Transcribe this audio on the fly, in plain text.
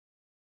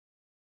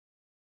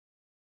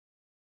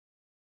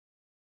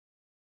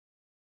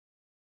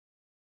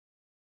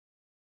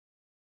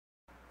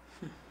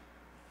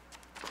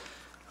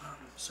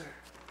Sir,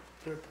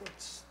 the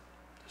reports.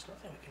 There's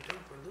nothing we can do.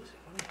 We're losing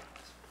money.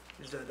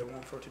 Is that the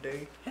one for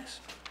today? Yes.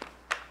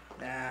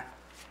 Nah.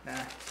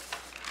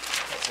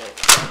 That's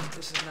it.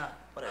 This is not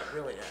what I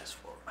really asked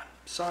for. I'm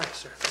sorry,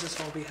 sir. This is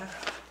all we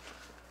have.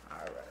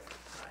 Alright,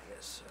 I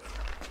guess so.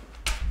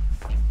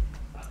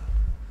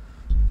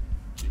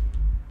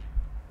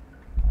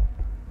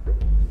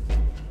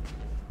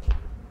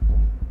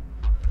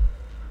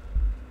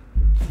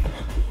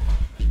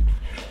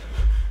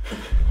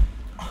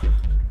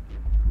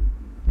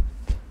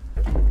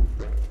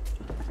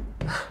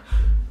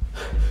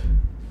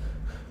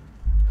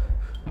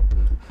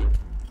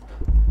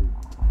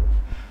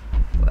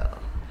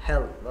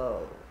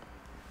 Hello.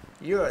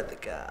 You're the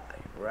guy,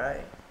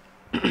 right?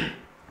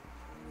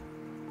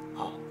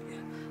 Oh, yeah.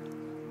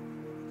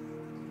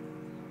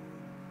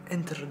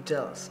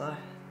 Introduce, huh?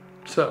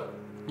 So,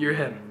 you're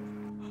him.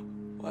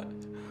 What?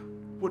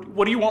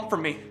 What do you want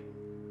from me?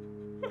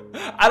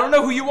 I don't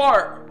know who you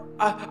are.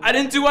 I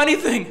didn't do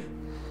anything.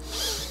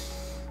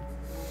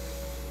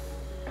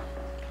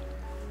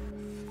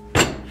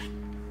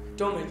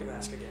 Don't make him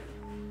ask again.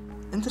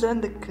 Inte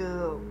den där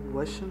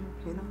Russian,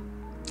 you know?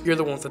 You're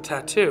the one with the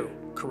tattoo,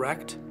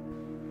 correct?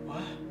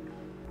 What?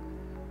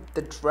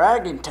 The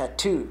dragon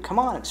tattoo. Come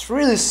on, it's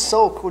really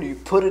so cool. You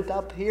put it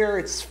up here,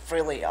 it's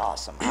really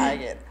awesome. I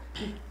get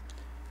it.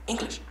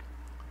 English.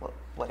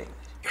 What English?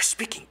 You're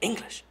speaking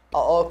English.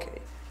 Oh,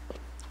 okay.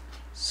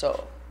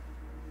 So,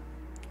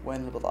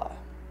 when will I?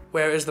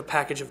 Where is the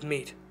package of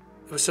meat?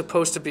 It was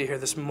supposed to be here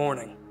this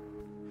morning.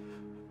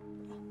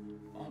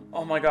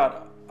 Oh my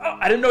God.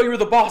 I didn't know you were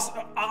the boss.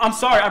 I'm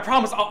sorry. I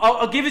promise.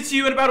 I'll give it to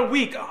you in about a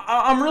week.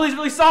 I'm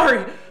really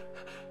sorry.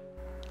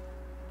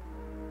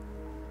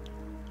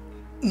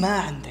 ما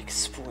عندك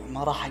أسبوع.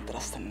 ما راح أقدر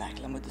أستناك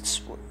لمدة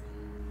أسبوع.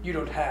 You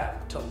don't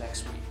have till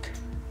next week.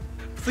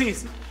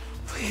 Please.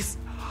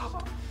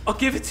 I'll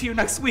give it to you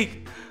next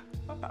week.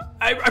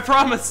 I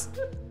promise.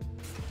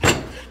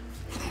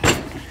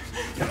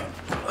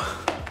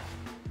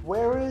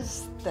 Where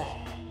is the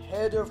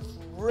head of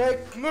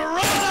Rick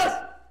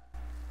Moranis?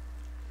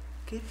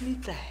 Give me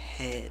the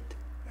head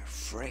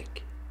of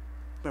Rick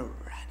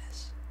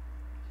Moranis.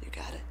 You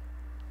got it?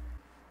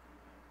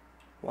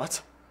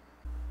 What?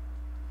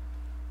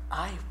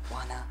 I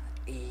wanna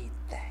eat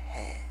the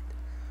head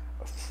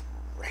of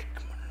Rick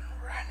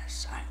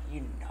Moranis. You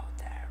know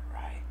that,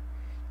 right?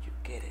 You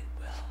get it,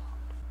 Will.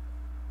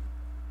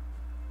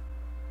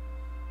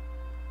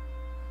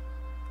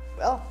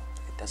 Well,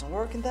 it doesn't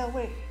work in that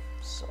way,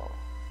 so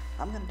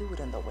I'm gonna do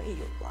it in the way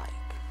you like.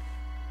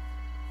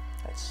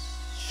 Let's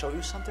show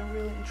you something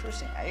really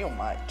interesting. You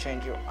might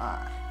change your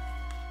mind,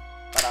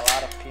 but a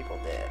lot of people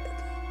did.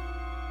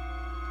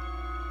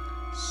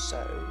 So,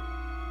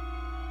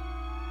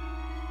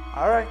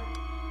 alright,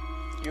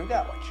 you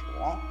got what you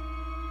want.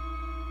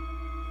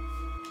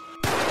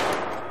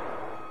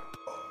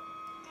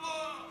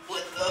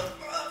 What the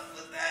fuck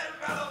was that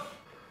about?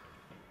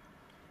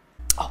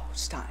 Oh,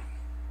 it's time.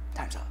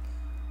 Time's up.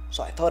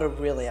 So I thought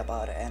really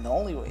about it, and the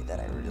only way that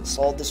I really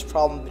solve this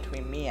problem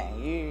between me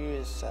and you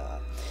is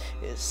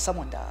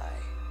someone die,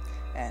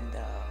 and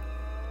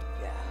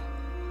yeah,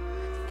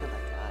 kill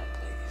that guy,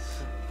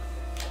 please.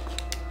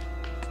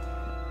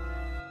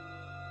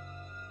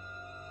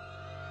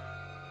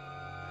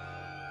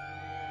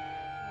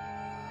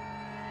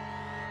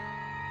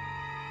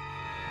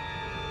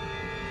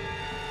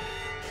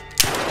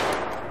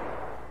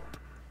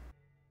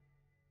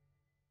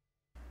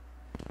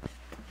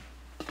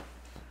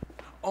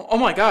 Oh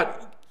my God.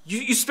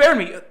 You spared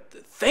me.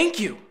 Thank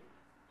you.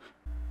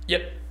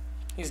 Yep,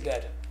 he's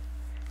dead.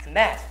 And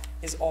that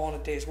is all in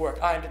a day's work.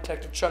 I am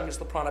Detective Chungus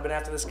LePron. I've been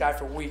after this guy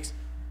for weeks.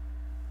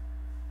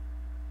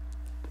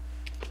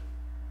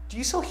 Do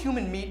you sell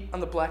human meat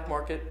on the black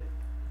market?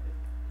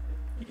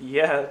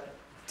 Yeah.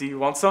 Do you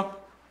want some?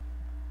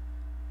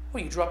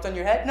 What, you dropped on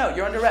your head? No,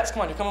 you're under arrest.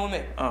 Come on, you're coming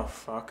with me. Oh,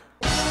 fuck.